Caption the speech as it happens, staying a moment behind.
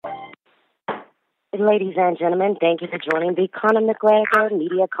Ladies and gentlemen, thank you for joining the Conor McGregor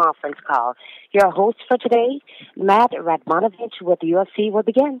media conference call. Your host for today, Matt Radmanovich with UFC, will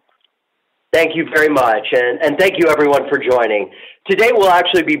begin. Thank you very much, and thank you everyone for joining. Today we'll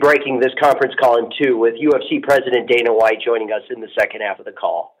actually be breaking this conference call in two, with UFC President Dana White joining us in the second half of the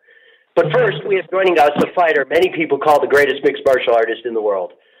call. But first, we have joining us a fighter many people call the greatest mixed martial artist in the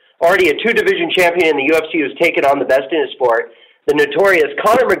world. Already a two-division champion in the UFC who's taken on the best in his sport, the notorious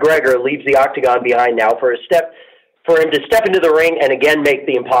Conor McGregor leaves the octagon behind now for him to step into the ring and again make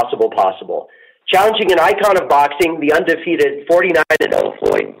the impossible possible. Challenging an icon of boxing, the undefeated 49-0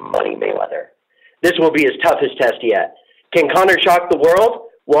 Floyd Money Mayweather. This will be his toughest test yet. Can Conor shock the world?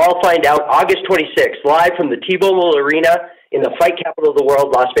 We'll all find out August 26th, live from the T-Mobile Arena in the fight capital of the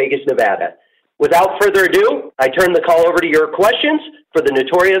world, Las Vegas, Nevada. Without further ado, I turn the call over to your questions for the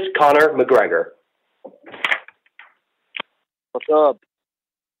notorious Conor McGregor. What's up?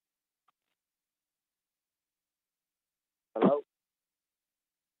 Hello?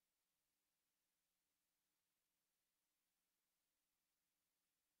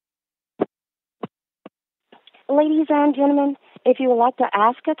 Ladies and gentlemen, if you would like to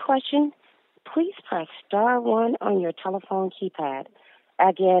ask a question, please press star 1 on your telephone keypad.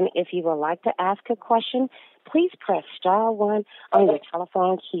 Again, if you would like to ask a question, please press star 1 on your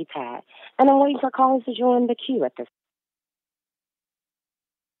telephone keypad. And I'm waiting for callers to join the queue at this.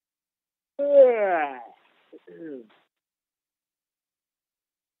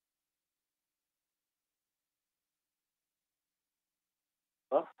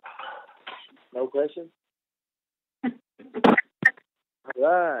 Huh? No question?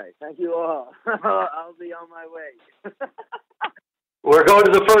 Right. Thank you all. I'll be on my way. We're going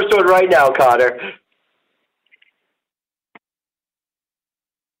to the first one right now, Conor.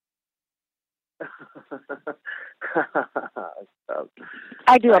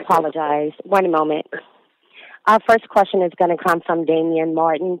 I do apologize. One moment. Our first question is going to come from Damian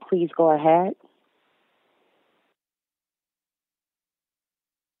Martin. Please go ahead.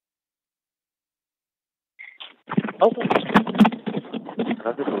 Okay.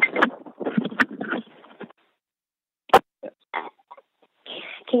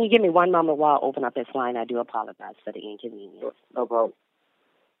 Can you give me one moment while I open up this line? I do apologize for the inconvenience. No problem.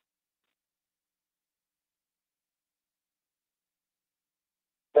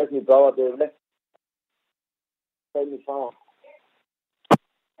 Take me, bro, dude. Take me phone.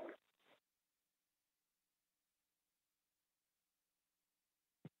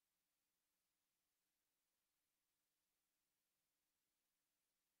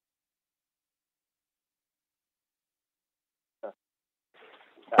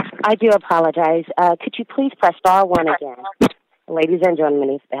 I do apologize. Could you please press star 1 again? Ladies and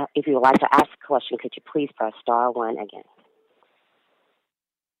gentlemen, if you would like to ask a question, could you please press star 1 again?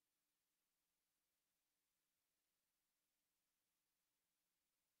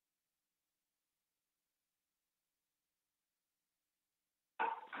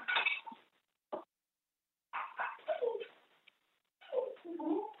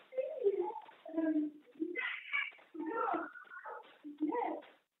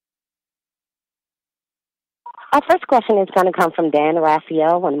 Our first question is going to come from Dan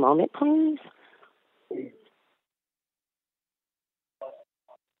Raphael. One moment, please.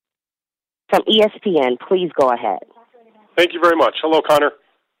 From ESPN, please go ahead. Thank you very much. Hello, Conor.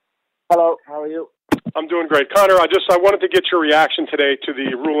 Hello, how are you? I'm doing great. Conor, I wanted to get your reaction today to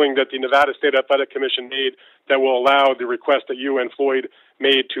the ruling that the Nevada State Athletic Commission made that will allow the request that you and Floyd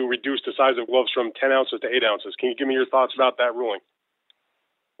made to reduce the size of gloves from 10 ounces to 8 ounces. Can you give me your thoughts about that ruling?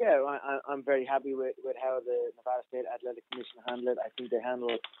 Yeah, I'm very happy with how the Nevada State Athletic Commission handled it. I think they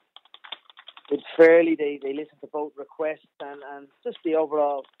handled it fairly. They listened to both requests and just the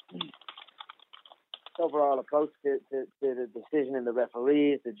overall approach to the decision in the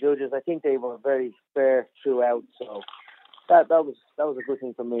referees, the judges. I think they were very fair throughout. So that was a good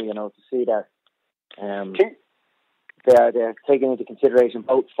thing for me, to see that they're taking into consideration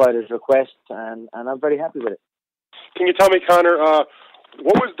both fighters' requests, and I'm very happy with it. Can you tell me, Conor,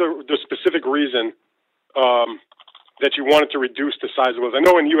 what was the specific reason that you wanted to reduce the size of gloves? I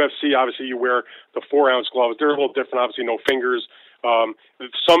know in UFC, obviously, you wear the 4-ounce gloves. They're a little different, obviously, no fingers.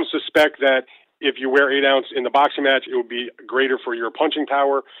 Some suspect that if you wear 8 ounce in the boxing match, it would be greater for your punching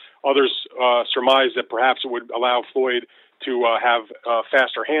power. Others surmise that perhaps it would allow Floyd to have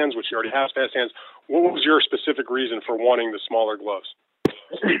faster hands, which he already has fast hands. What was your specific reason for wanting the smaller gloves?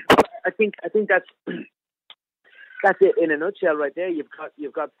 I think that's it in a nutshell right there.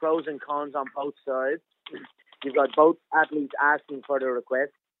 You've got pros and cons on both sides. You've got both athletes asking for their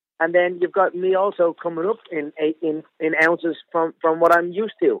request, and then you've got me also coming up in ounces from what I'm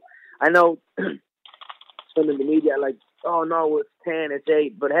used to. I know some in the media like, oh no, it's 10, it's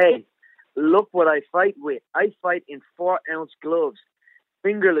 8. But hey, look what I fight with. I fight in 4-ounce gloves,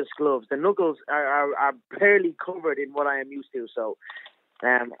 fingerless gloves. The knuckles are barely covered in what I am used to. So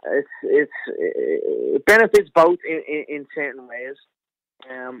it benefits both in certain ways.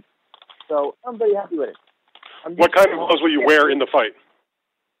 So I'm very happy with it. What kind of gloves will you wear in the fight?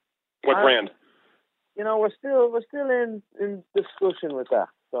 What brand? You know, we're still in discussion with that.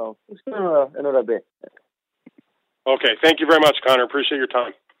 So it's still another bit. Okay. Thank you very much, Conor. Appreciate your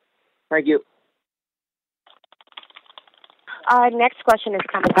time. Thank you. Our next question is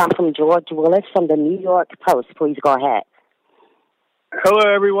coming from George Willis from the New York Post. Please go ahead.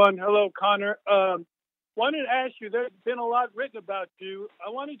 Hello, everyone. Hello, Conor. Wanted to ask you, there's been a lot written about you. I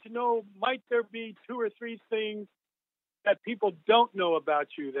wanted to know, might there be 2 or 3 things that people don't know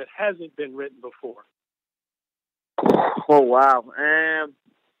about you that hasn't been written before? Oh, wow.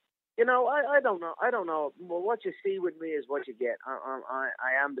 You know, I don't know. Well, what you see with me is what you get.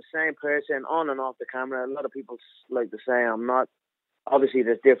 I am the same person on and off the camera. A lot of people like to say I'm not. Obviously,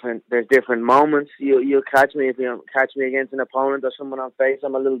 there's different moments. You'll catch me if you catch me against an opponent or someone on face.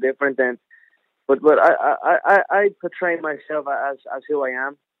 I'm a little different then. But I portray myself as who I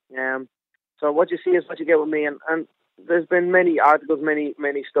am. So what you see is what you get with me. And there's been many articles, many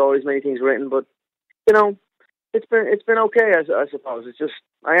stories, many things written. But you know, it's been okay. I suppose it's just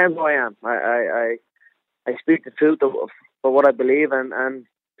I am who I am. I speak the truth for what I believe, and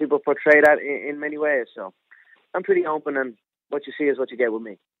people portray that in many ways. So I'm pretty open, and what you see is what you get with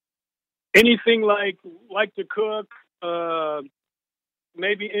me. Anything like to cook?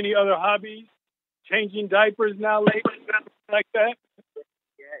 Maybe any other hobbies? Changing diapers now, lately, like that?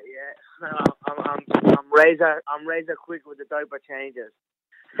 Yeah. I'm razor quick with the diaper changes.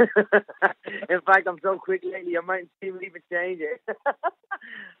 In fact, I'm so quick lately, I might even change it.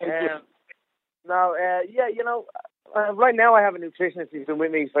 You know, right now I have a nutritionist who's been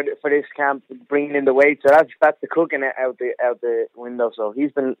with me for this camp, bringing in the weight. So that's the cooking out the window. So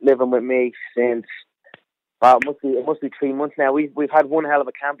he's been living with me since. Wow, it must be 3 months now. We've had one hell of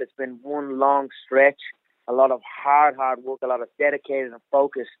a camp. It's been one long stretch, a lot of hard work, a lot of dedicated and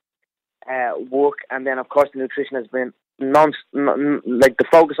focused work, and then of course the nutrition has been the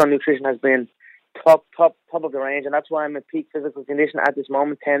focus on nutrition has been top of the range, and that's why I'm in peak physical condition at this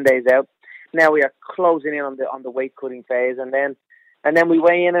moment, 10 days out. Now we are closing in on the weight cutting phase, and then we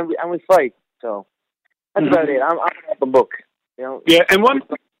weigh in and we fight. So that's about it. I'm an open book, you know. Yeah, and one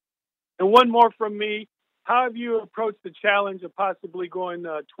more from me. How have you approached the challenge of possibly going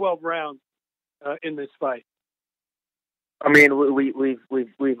 12 rounds in this fight? I mean, we've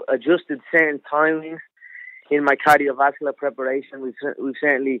adjusted certain timings in my cardiovascular preparation. We've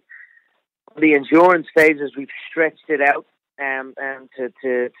certainly the endurance phases. We've stretched it out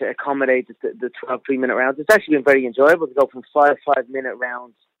to accommodate the 12 3-minute rounds. It's actually been very enjoyable to go from 5 5-minute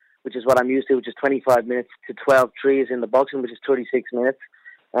rounds, which is what I'm used to, which is 25 minutes, to 12 threes in the boxing, which is 36 minutes.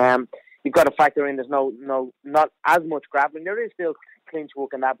 You've got to factor in there's not as much grappling. There is still clinch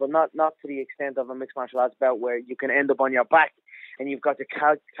work and that, but not to the extent of a mixed martial arts bout where you can end up on your back and you've got to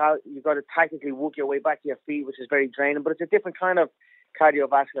tactically work your way back to your feet, which is very draining. But it's a different kind of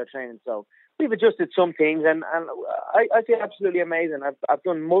cardiovascular training. So we've adjusted some things, and I feel absolutely amazing. I've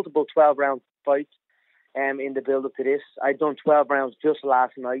done multiple 12-round fights in the build up to this. I've done 12 rounds just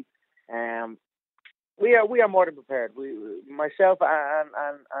last night. We are more than prepared. Myself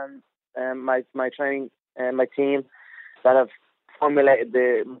and my training and my team that have formulated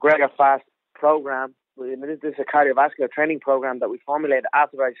the McGregor Fast program. This is a cardiovascular training program that we formulated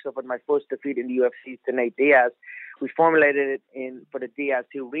after I suffered my first defeat in the UFC to Nate Diaz. We formulated it for the Diaz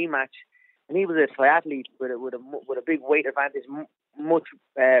 2 rematch, and he was a triathlete with a big weight advantage, much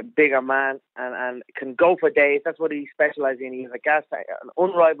bigger man, and can go for days. That's what he specializes in. He's a gas tank, an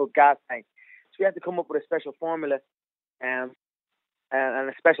unrivaled gas tank. So we had to come up with a special formula and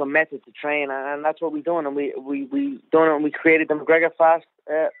a special method to train, and that's what we've done. And we done it, and we created the McGregor Fast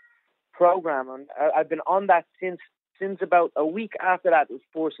program. And I've been on that since about a week after that. It was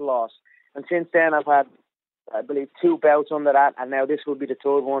first loss, and since then I've had, I believe, 2 belts under that, and now this will be the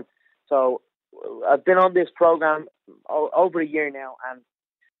 3rd one. So I've been on this program over a year now,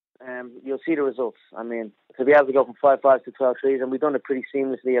 and you'll see the results. I mean, to be able to go from 5 5s to 12 3s, and we've done it pretty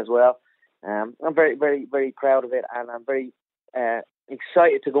seamlessly as well. I'm very, very, very proud of it, and I'm very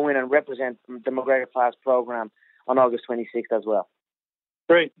excited to go in and represent the McGregor Fast program on August 26th as well.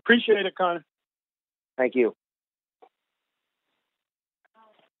 Great. Appreciate it, Conor. Thank you.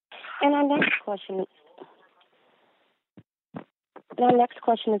 And our next question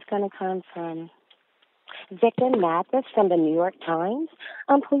is going to come from Victor Mathis from the New York Times.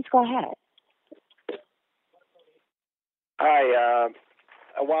 Please go ahead. Hi.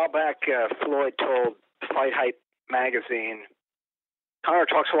 A while back, Floyd told Fight Hype magazine, Conor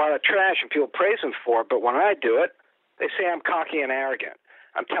talks a lot of trash and people praise him for it, but when I do it, they say I'm cocky and arrogant.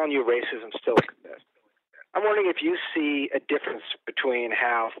 I'm telling you, racism still exists. I'm wondering if you see a difference between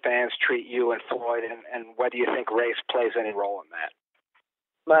how fans treat you and Floyd, and whether you think race plays any role in that.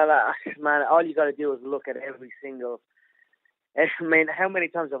 Man, all you got to do is look at every single. I mean, how many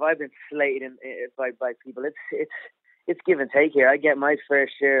times have I been slated by people? It's give and take here. I get my fair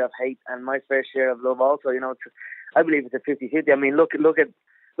share of hate and my fair share of love also. You know, I believe it's a 50-50. I mean, look at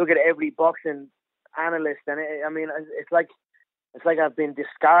every boxing analyst, and it's like I've been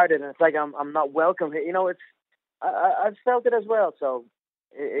discarded, and it's like I'm not welcome here. You know, I've felt it as well. So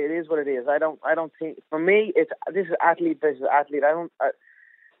it is what it is. I don't think, for me, this is athlete versus athlete. I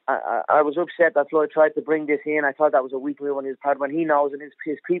was upset that Floyd tried to bring this in. I thought that was a weak move on his part, when he knows and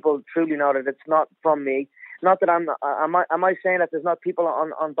his people truly know that it's not from me. Not that am I saying that there's not people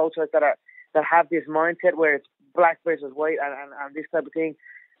on both sides that have this mindset where it's black versus white and this type of thing,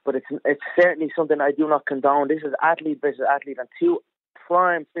 but it's certainly something I do not condone. This is athlete versus athlete, and two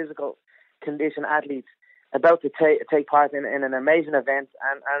prime physical condition athletes about to take part in an amazing event,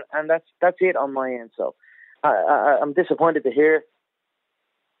 and that's it on my end. So I'm disappointed to hear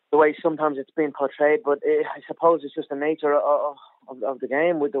the way sometimes it's been portrayed, but I suppose it's just the nature of the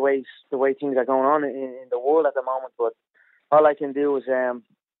game with the way things are going on in the world at the moment. But all I can do is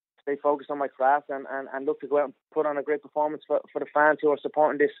stay focused on my craft and look to go out and put on a great performance for the fans who are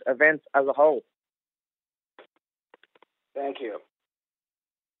supporting this event as a whole. Thank you.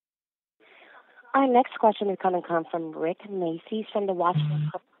 Our next question is going to come from Rick Macy's from the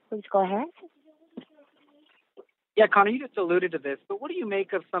Washington Post. Please go ahead. Yeah, Conor, you just alluded to this, but what do you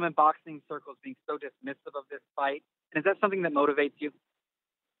make of some in boxing circles being so dismissive of this fight? And is that something that motivates you?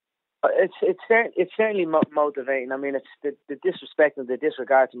 It's certainly motivating. I mean, it's the disrespect and the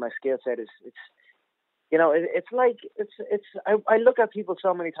disregard to my skill set is I look at people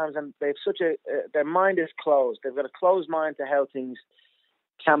so many times and they've their mind is closed. They've got a closed mind to how things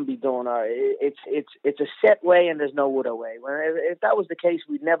can be done, or it's a set way and there's no other way. If that was the case,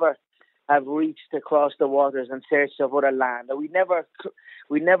 we'd never have reached across the waters and searched of other land, or we never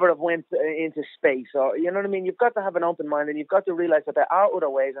have went into space, or you know what I mean. You've got to have an open mind, and you've got to realize that there are other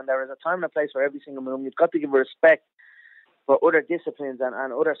ways, and there is a time and a place for every single move. You've got to give respect for other disciplines and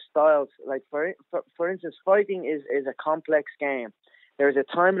other styles. Like for instance, fighting is a complex game. There is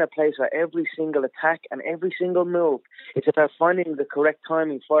a time and a place for every single attack and every single move. It's about finding the correct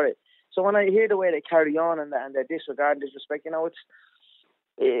timing for it. So when I hear the way they carry on and their disregard and disrespect,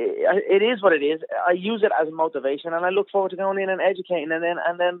 it is what it is. I use it as motivation, and I look forward to going in and educating,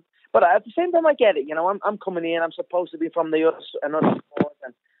 and then. But at the same time, I get it. I'm coming in. I'm supposed to be from another sport,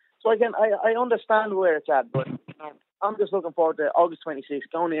 and so again, I understand where it's at. But I'm just looking forward to August 26th,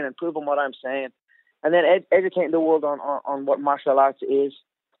 going in and proving what I'm saying, and then educating the world on what martial arts is,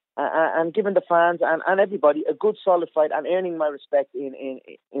 and giving the fans and everybody a good, solid fight, and earning my respect in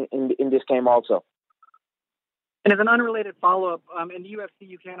this game also. And as an unrelated follow-up, in the UFC,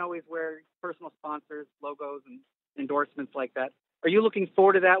 you can't always wear personal sponsors, logos, and endorsements like that. Are you looking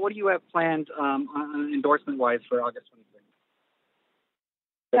forward to that? What do you have planned endorsement-wise for August 26th?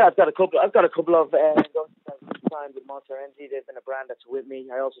 Yeah, I've got a couple of endorsements signed with Monster Energy. They've been a brand that's with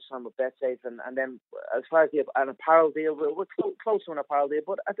me. I also signed with BetSafe, and then as far as an apparel deal, we're close to an apparel deal.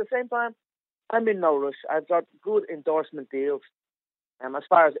 But at the same time, I'm in no rush. I've got good endorsement deals. As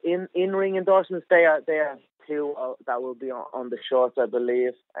far as in-ring endorsements, they are two that will be on the shorts, I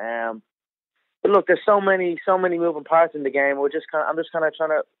believe. But look, there's so many moving parts in the game. I'm just kind of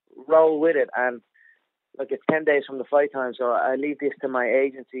trying to roll with it. And look, it's 10 days from the fight time, so I leave this to my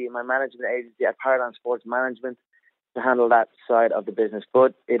agency, my management agency at Paradigm Sports Management, to handle that side of the business.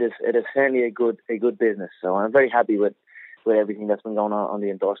 But it is certainly a good business. So I'm very happy with everything that's been going on the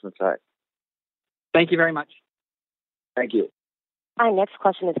endorsement side. Thank you very much. Thank you. Our next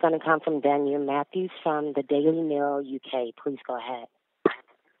question is going to come from Daniel Matthews from the Daily Mail UK. Please go ahead.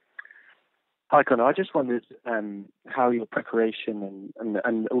 Hi, Conor. I just wondered how your preparation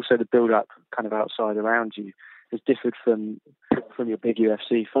and also the build-up kind of outside around you has differed from your big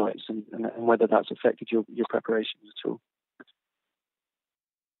UFC fights, and whether that's affected your preparations at all.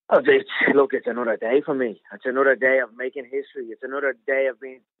 Oh, it's another day for me. It's another day of making history. It's another day of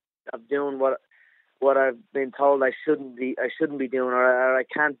doing what I've been told I shouldn't be doing, or I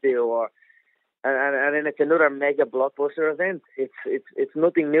can't do, and then it's another mega blockbuster event. It's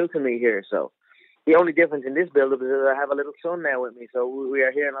nothing new to me here. So the only difference in this build-up is that I have a little son now with me. So we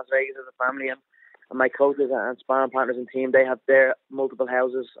are here in Las Vegas as a family, and my coaches and sparring partners and team, they have their multiple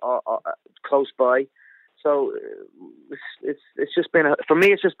houses close by. So it's just been for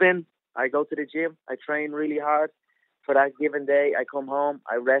me. It's just been I go to the gym, I train really hard for that given day. I come home,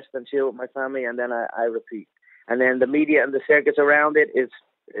 I rest and chill with my family, and then I repeat. And then the media and the circus around it is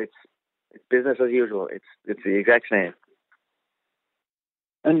it's business as usual. It's the exact same.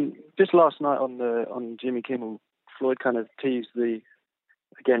 And just last night on Jimmy Kimmel, Floyd kind of teased the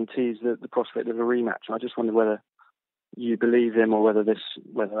prospect of a rematch. And I just wondered whether you believe him or whether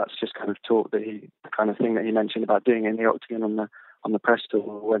that's just kind of talk that the kind of thing that he mentioned about doing in the octagon on the press tour,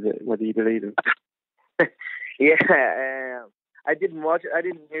 or whether you believe him. Yeah, I didn't watch it. I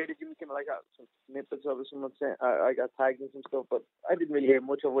didn't hear the Jimmy Kimmel. I got some snippets of it. Someone said I got tagged in some stuff, but I didn't really hear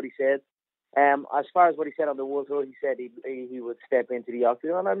much of what he said. As far as what he said on the World Tour, he said he would step into the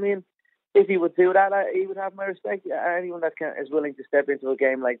octagon. I mean, if he would do that, he would have my respect. Anyone that is willing to step into a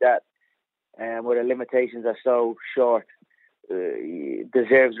game like that, where the limitations are so short,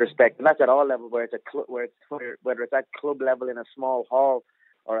 deserves respect, and that's at all levels. Whether it's at club level in a small hall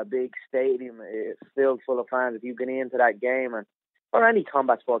or a big stadium filled full of fans, if you get into that game, or any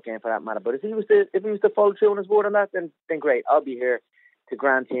combat sport game for that matter. But if he was to follow through on his word on that, then great. I'll be here to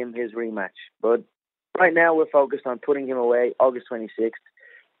grant him his rematch. But right now we're focused on putting him away August 26th.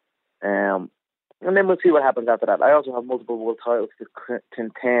 And then we'll see what happens after that. I also have multiple world titles to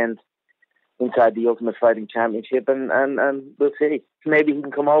contend inside the Ultimate Fighting Championship, and we'll see. Maybe he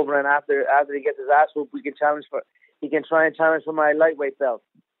can come over, and after he gets his ass whooped, he can try and challenge for my lightweight belt.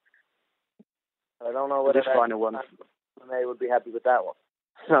 I don't know whether final one. They would be happy with that one.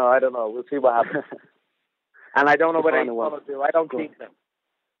 So I don't know. We'll see what happens. And I don't know whether he's going to do. I don't think so.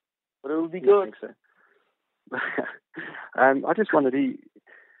 But it would be good. I think so. I just wondered,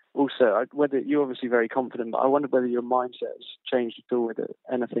 whether you're obviously very confident, but I wondered whether your mindset has changed at all with it.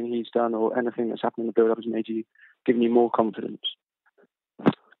 Anything he's done or anything that's happened in the build-up has given you more confidence.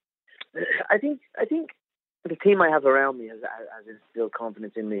 I think the team I have around me has instilled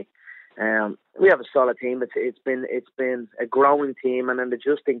confidence in me. We have a solid team. It's been a growing team and an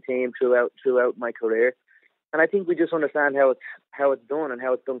adjusting team throughout my career, and I think we just understand how it's done and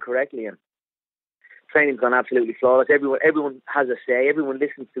how it's done correctly. And training's gone absolutely flawless. Everyone has a say. Everyone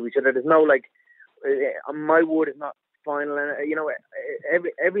listens to each other. There's no my word is not final. And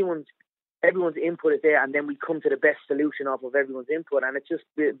everyone's input is there, and then we come to the best solution off of everyone's input. And it's just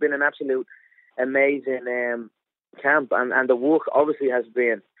been an absolute amazing camp, and the work obviously has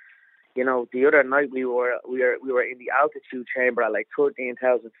been. The other night we were in the altitude chamber at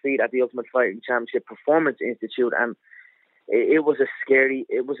 13,000 feet at the Ultimate Fighting Championship Performance Institute, and it was a scary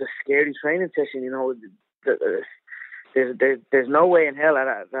training session. There's no way in hell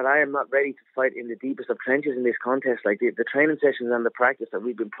that I am not ready to fight in the deepest of trenches in this contest. The training sessions and the practice that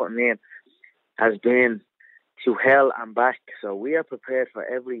we've been putting in has been to hell and back. So we are prepared for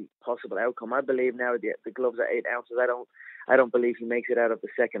every possible outcome. I believe now the gloves are 8 ounces. I don't believe he makes it out of the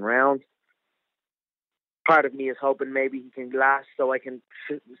second round. Part of me is hoping maybe he can last, so I can.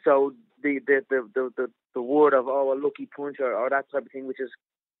 So the word of a lucky punch or that type of thing,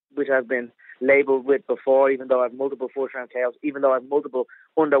 which I've been labelled with before, even though I have multiple first round KOs, even though I have multiple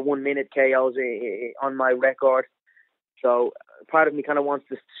under 1 minute KOs on my record. So part of me kind of wants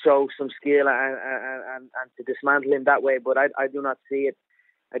to show some skill and to dismantle him that way, but I do not see it.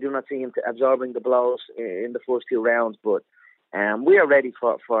 I do not see him absorbing the blows in the first 2 rounds, but we are ready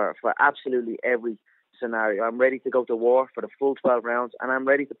for absolutely every scenario. I'm ready to go to war for the full 12 rounds, and I'm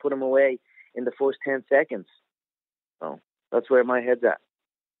ready to put him away in the first 10 seconds. So that's where my head's at.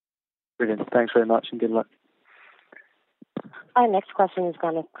 Brilliant. Thanks very much, and good luck. Our next question is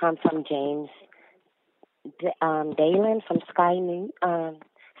going to come from James Dalen from Sky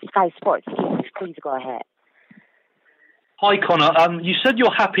Sports. Please go ahead. Hi, Conor. You said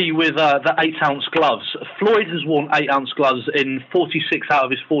you're happy with the 8-ounce gloves. Floyd has worn 8-ounce gloves in 46 out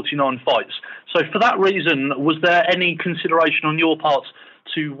of his 49 fights. So for that reason, was there any consideration on your part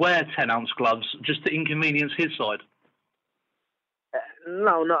to wear 10-ounce gloves just to inconvenience his side?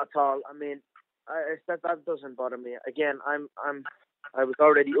 No, not at all. I mean, that doesn't bother me. Again, I was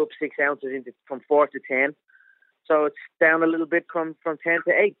already up 6 ounces from 4 to 10, so it's down a little bit from 10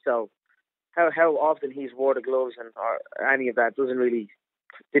 to 8. So how often he's wore the gloves or any of that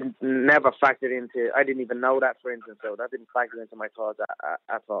never factored into. I didn't even know that, for instance, so that didn't factor into my thoughts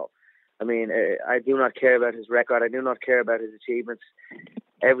at all. I mean, I do not care about his record. I do not care about his achievements.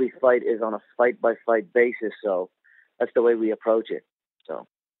 Every fight is on a fight-by-fight basis, so that's the way we approach it. So.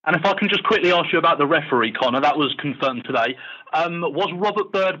 And if I can just quickly ask you about the referee, Conor, that was confirmed today. Was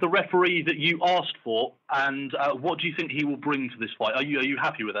Robert Bird the referee that you asked for, and what do you think he will bring to this fight? Are you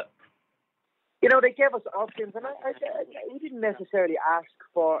happy with it? They gave us options, and we didn't necessarily ask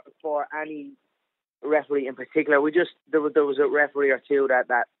for any referee in particular. There was a referee or two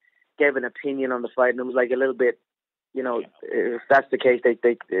that gave an opinion on the fight, and it was like a little bit, if that's the case,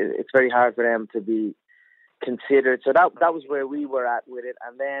 it's very hard for them to be considered. So that was where we were at with it.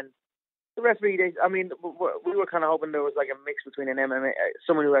 And then the referee, we were kind of hoping there was like a mix between an MMA,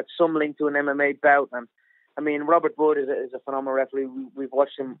 someone who had some link to an MMA bout. And I mean, Robert Wood is a phenomenal referee.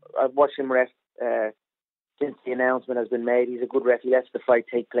 I've watched him ref since the announcement has been made. He's a good ref. He lets the fight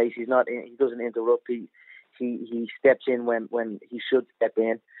take place. He doesn't interrupt. He steps in when he should step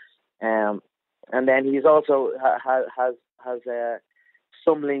in. And then he's also has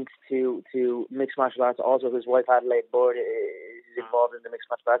some links to mixed martial arts. Also, his wife Adelaide Bird is involved in the mixed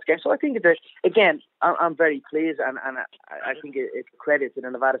martial arts game. So I think I'm very pleased, and I think it's a credit to the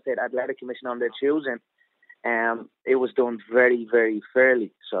Nevada State Athletic Commission on their choosing. It was done very, very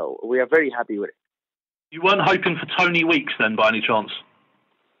fairly. So we are very happy with it. You weren't hoping for Tony Weeks then, by any chance?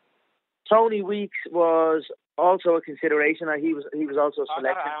 Tony Weeks was also a consideration. He was also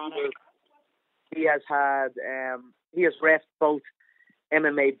selected. He has reffed both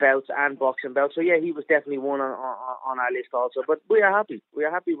MMA bouts and boxing bouts. So yeah, he was definitely one on our list also. But we are happy. We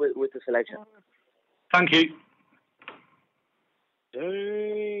are happy with the selection. Thank you.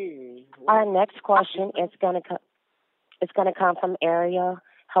 Our next question is going to come from Ariel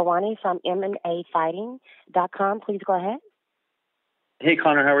Hawani from MMAfighting.com. Please go ahead. Hey,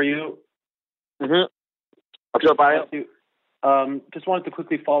 Conor, how are you? Mm-hmm. What's up, Ariel? Just wanted to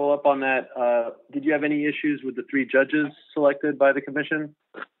quickly follow up on that. Did you have any issues with the 3 judges selected by the commission?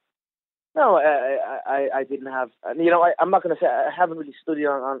 No, I didn't have. I'm not going to say I haven't really studied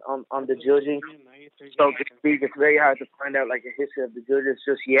on the judging. So it's very hard to find out like a history of the judges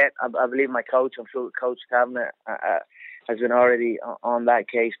just yet. I believe my coach, I'm sure Coach Kavanagh, has been already on that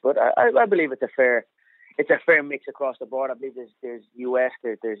case. But I believe it's a fair mix across the board. I believe there's US,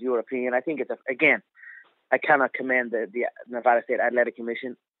 there's European. I think I cannot commend the Nevada State Athletic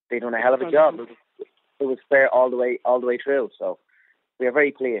Commission. They've done a hell of a job. It was fair all the way through. So we are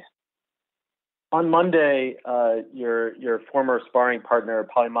very pleased. On Monday, your former sparring partner,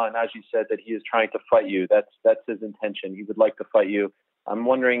 Paulie Naji, said that he is trying to fight you. That's his intention. He would like to fight you. I'm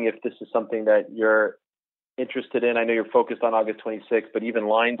wondering if this is something that you're interested in. I know you're focused on August 26th, but even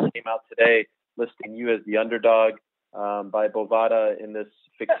lines came out today listing you as the underdog by Bovada in this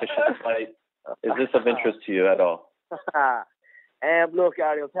fictitious fight. Is this of interest to you at all? Look,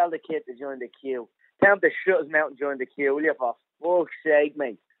 Ariel, tell the kid to join the queue. Tell him to shut his mouth and join the queue, will you, for fuck's sake,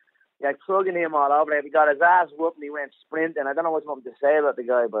 mate? You're plugging him all over there. He got his ass whooped and he went sprinting. I don't know what you want me to say about the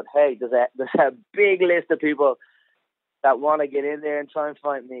guy, but hey, there's a big list of people that want to get in there and try and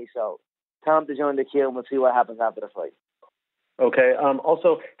fight me. So tell him to join the queue and we'll see what happens after the fight. Okay.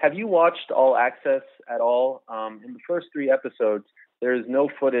 Also, have you watched All Access at all? In the first 3 episodes, there is no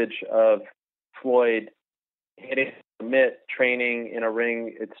footage of Floyd hitting a mitt, training in a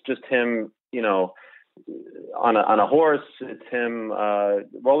ring. It's just him, on a horse. It's him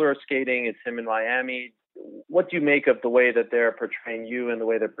roller skating. It's him in Miami. What do you make of the way that they're portraying you and the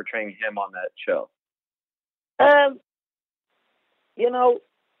way they're portraying him on that show?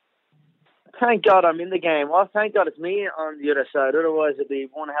 Thank God I'm in the game. Well, thank God it's me on the other side. Otherwise, it'd be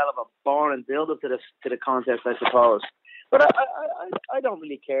one hell of a boring build-up to the contest, I suppose. But I don't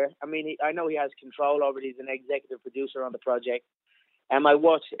really care. I mean, I know he has control over it. He's an executive producer on the project. I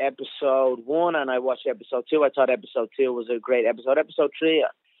watched episode 1 and I watched episode 2. I thought episode 2 was a great episode. Episode 3,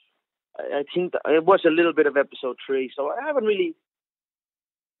 I think I watched a little bit of episode 3. So I haven't really.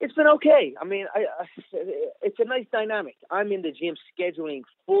 It's been okay. I mean, it's a nice dynamic. I'm in the gym scheduling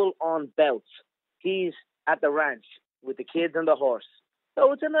full-on bouts. He's at the ranch with the kids and the horse.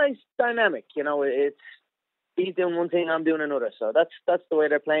 So it's a nice dynamic. He's doing one thing, I'm doing another. So that's the way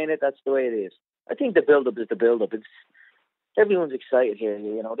they're playing it. That's the way it is. I think the build-up is the build-up. Everyone's excited here.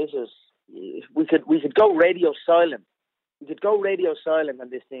 This is we could go radio silent. We could go radio silent,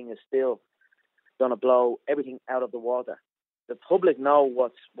 and this thing is still gonna blow everything out of the water. The public know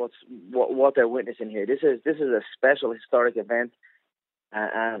what they're witnessing here. This is a special historic event,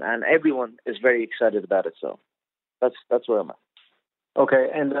 and everyone is very excited about it. So that's where I'm at. Okay,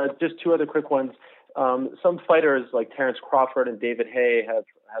 and just 2 other quick ones. Some fighters like Terrence Crawford and David Haye have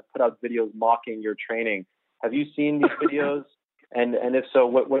put out videos mocking your training. Have you seen these videos? And if so,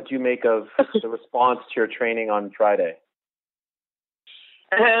 what do you make of the response to your training on Friday?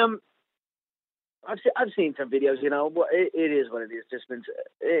 I've seen some videos. But it is what it is. Just been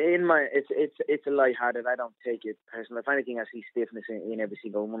it's a lighthearted. I don't take it personally. If anything, I see stiffness in every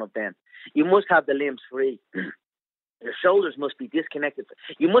single one of them. You must have the limbs free. Your shoulders must be disconnected.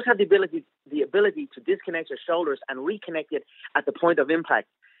 You must have the ability to disconnect your shoulders and reconnect it at the point of impact.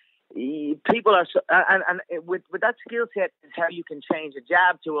 people are and with that skill set is how you can change a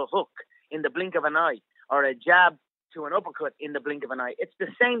jab to a hook in the blink of an eye, or a jab to an uppercut in the blink of an eye. It's the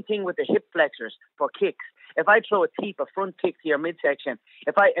same thing with the hip flexors for kicks. If I throw a front kick to your midsection,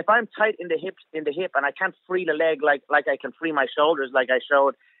 if I'm tight in the hip and I can't free the leg like I can free my shoulders, like I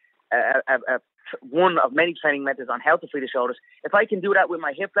showed one of many training methods on how to free the shoulders. If I can do that with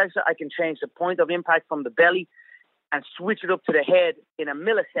my hip flexor, I can change the point of impact from the belly and switch it up to the head in a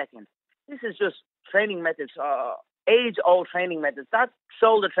millisecond. This is just training methods, age-old training methods. That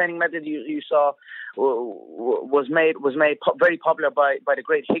shoulder training method you saw was made very popular by the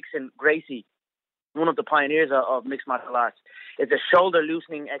great Hickson Gracie, one of the pioneers of mixed martial arts. It's a shoulder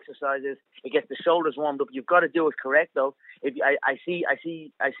loosening exercises. It gets the shoulders warmed up. You've got to do it correct though. If I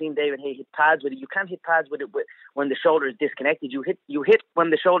seen David Hay hit pads with it. You can't hit pads with it when the shoulder is disconnected. You hit when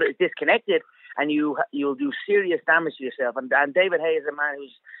the shoulder is disconnected, and you'll do serious damage to yourself. And David Hay is a man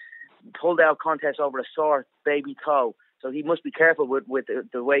who's pulled out contests over a sore baby toe, so he must be careful with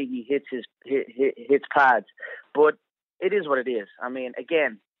the way he hits pads. But it is what it is. I mean,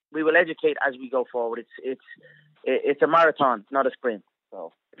 again, we will educate as we go forward. It's a marathon, not a sprint.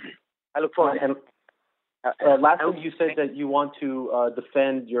 So I look forward. Lastly, you said that you want to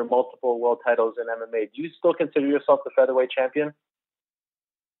defend your multiple world titles in MMA. Do you still consider yourself the featherweight champion?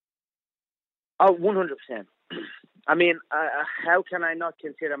 Oh, 100%. I mean, how can I not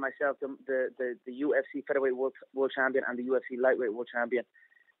consider myself the UFC featherweight world champion and the UFC lightweight world champion?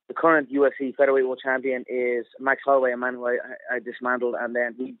 The current UFC featherweight world champion is Max Holloway, a man who I dismantled, and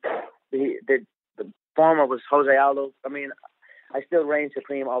then the former was Jose Aldo. I mean, I still reign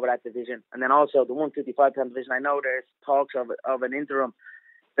supreme over that division. And then also the 155-pound division, I know there's talks of an interim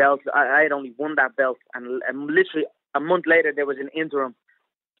belt. I had only won that belt, and literally a month later there was an interim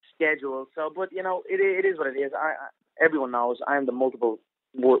schedule. So, but you know, it is what it is. Everyone knows I'm the multiple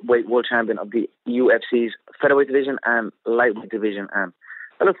weight world champion of the UFC's featherweight division and lightweight division, and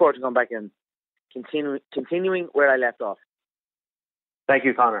I look forward to going back and continuing where I left off. Thank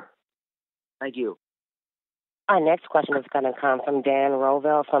you, Conor. Thank you. Our next question is going to come from Dan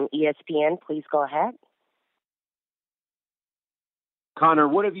Rovell from ESPN. Please go ahead. Conor,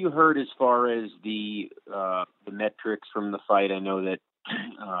 what have you heard as far as the metrics from the fight? I know that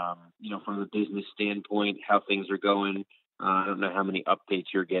from the business standpoint, how things are going. I don't know how many updates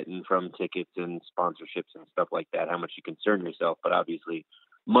you're getting from tickets and sponsorships and stuff like that, how much you concern yourself, but obviously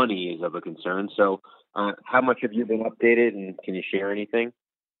money is of a concern. So how much have you been updated, and can you share anything?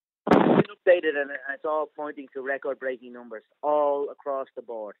 I've been updated, and it's all pointing to record-breaking numbers all across the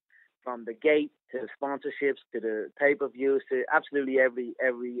board, from the gate to the sponsorships to the pay-per-views to absolutely every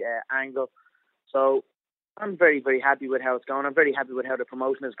angle. So I'm very, very happy with how it's gone. I'm very happy with how the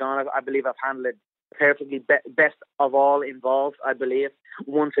promotion has gone. I believe I've handled it perfectly, best of all involved, I believe,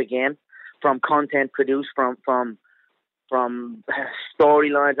 once again, from content produced, from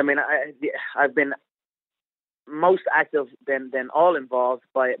storylines. I mean, I've been most active than all involved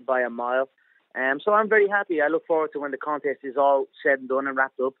by a mile. So I'm very happy. I look forward to when the contest is all said and done and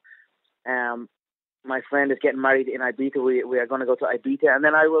wrapped up. My friend is getting married in Ibiza. We are going to go to Ibiza, and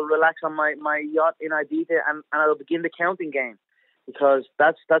then I will relax on my yacht in Ibiza, and I will begin the counting game, because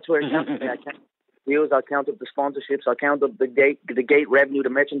that's where it counts. I count the views, I'll count up the sponsorships, I'll count up the gate revenue, the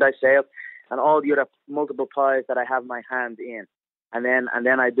merchandise sales, and all the other multiple pies that I have my hand in, and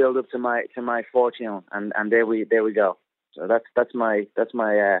then I build up to my fortune, and there we go. So that's my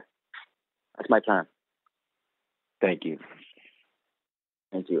plan. Thank you.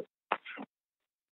 Thank you.